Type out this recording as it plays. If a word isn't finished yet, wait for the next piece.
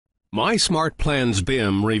MySmartPlans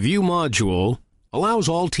BIM Review module allows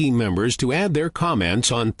all team members to add their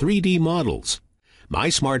comments on 3D models.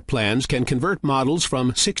 MySmartPlans can convert models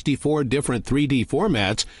from 64 different 3D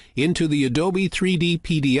formats into the Adobe 3D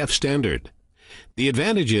PDF standard. The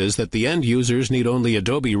advantage is that the end users need only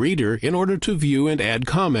Adobe Reader in order to view and add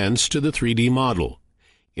comments to the 3D model.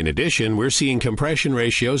 In addition, we're seeing compression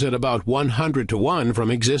ratios at about 100:1 from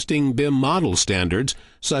existing BIM model standards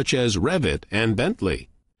such as Revit and Bentley.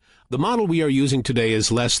 The model we are using today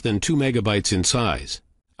is less than 2 megabytes in size.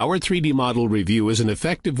 Our 3D model review is an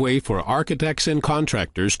effective way for architects and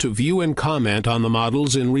contractors to view and comment on the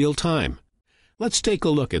models in real time. Let's take a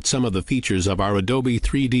look at some of the features of our Adobe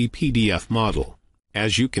 3D PDF model.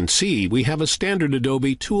 As you can see, we have a standard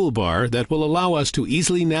Adobe toolbar that will allow us to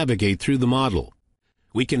easily navigate through the model.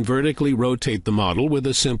 We can vertically rotate the model with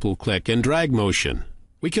a simple click and drag motion.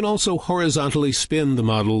 We can also horizontally spin the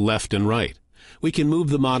model left and right. We can move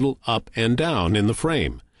the model up and down in the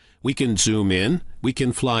frame. We can zoom in, we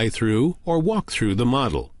can fly through, or walk through the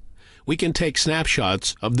model. We can take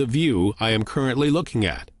snapshots of the view I am currently looking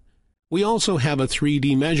at. We also have a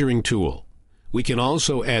 3D measuring tool. We can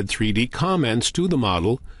also add 3D comments to the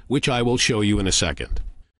model, which I will show you in a second.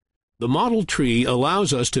 The model tree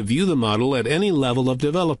allows us to view the model at any level of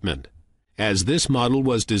development. As this model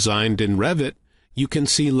was designed in Revit, you can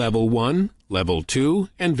see level 1, level 2,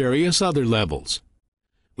 and various other levels.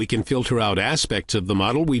 We can filter out aspects of the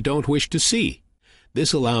model we don't wish to see.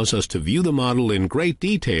 This allows us to view the model in great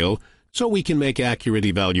detail so we can make accurate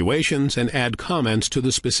evaluations and add comments to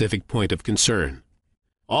the specific point of concern.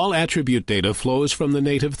 All attribute data flows from the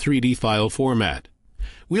native 3D file format.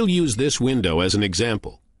 We'll use this window as an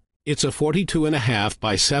example. It's a 42.5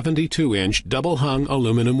 by 72-inch double-hung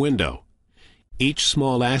aluminum window. Each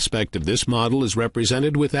small aspect of this model is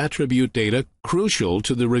represented with attribute data crucial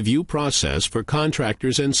to the review process for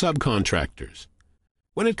contractors and subcontractors.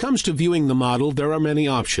 When it comes to viewing the model, there are many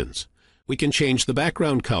options. We can change the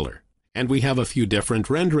background color, and we have a few different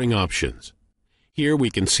rendering options. Here we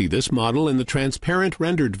can see this model in the transparent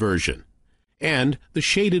rendered version, and the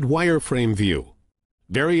shaded wireframe view.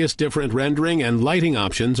 Various different rendering and lighting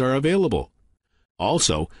options are available.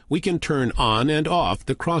 Also, we can turn on and off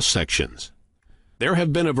the cross-sections. There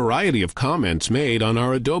have been a variety of comments made on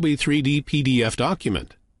our Adobe 3D PDF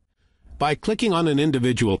document. By clicking on an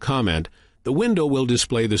individual comment, the window will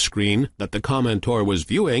display the screen that the commentor was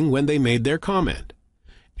viewing when they made their comment.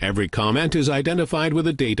 Every comment is identified with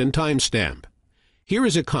a date and timestamp. Here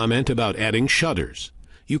is a comment about adding shutters.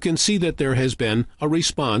 You can see that there has been a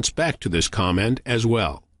response back to this comment as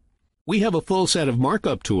well. We have a full set of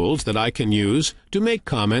markup tools that I can use to make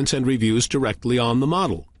comments and reviews directly on the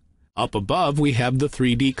model. Up above, we have the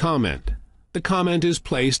 3D comment. The comment is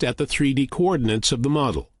placed at the 3D coordinates of the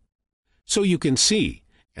model. So you can see,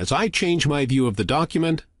 as I change my view of the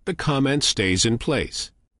document, the comment stays in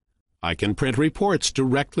place. I can print reports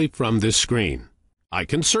directly from this screen. I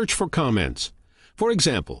can search for comments. For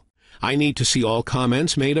example, I need to see all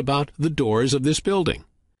comments made about the doors of this building.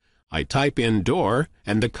 I type in door,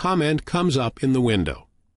 and the comment comes up in the window.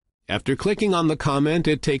 After clicking on the comment,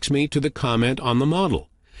 it takes me to the comment on the model,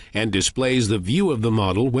 and displays the view of the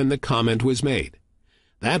model when the comment was made.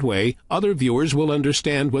 That way, other viewers will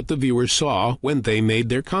understand what the viewer saw when they made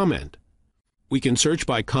their comment. We can search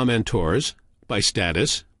by commentors, by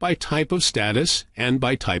status, by type of status, and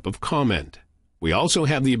by type of comment. We also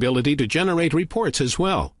have the ability to generate reports as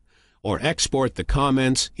well, or export the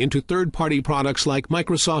comments into third-party products like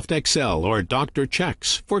Microsoft Excel or Dr.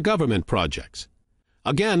 Checks for government projects.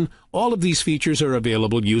 Again, all of these features are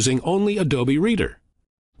available using only Adobe Reader.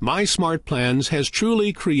 MySmartPlans has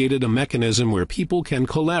truly created a mechanism where people can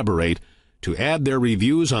collaborate to add their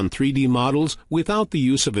reviews on 3D models without the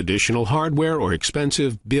use of additional hardware or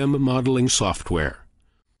expensive BIM modeling software.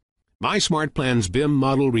 MySmartPlans BIM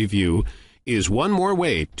Model Review is one more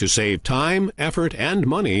way to save time, effort, and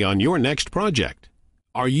money on your next project.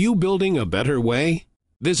 Are you building a better way?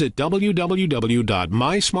 Visit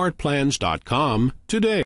www.mysmartplans.com today.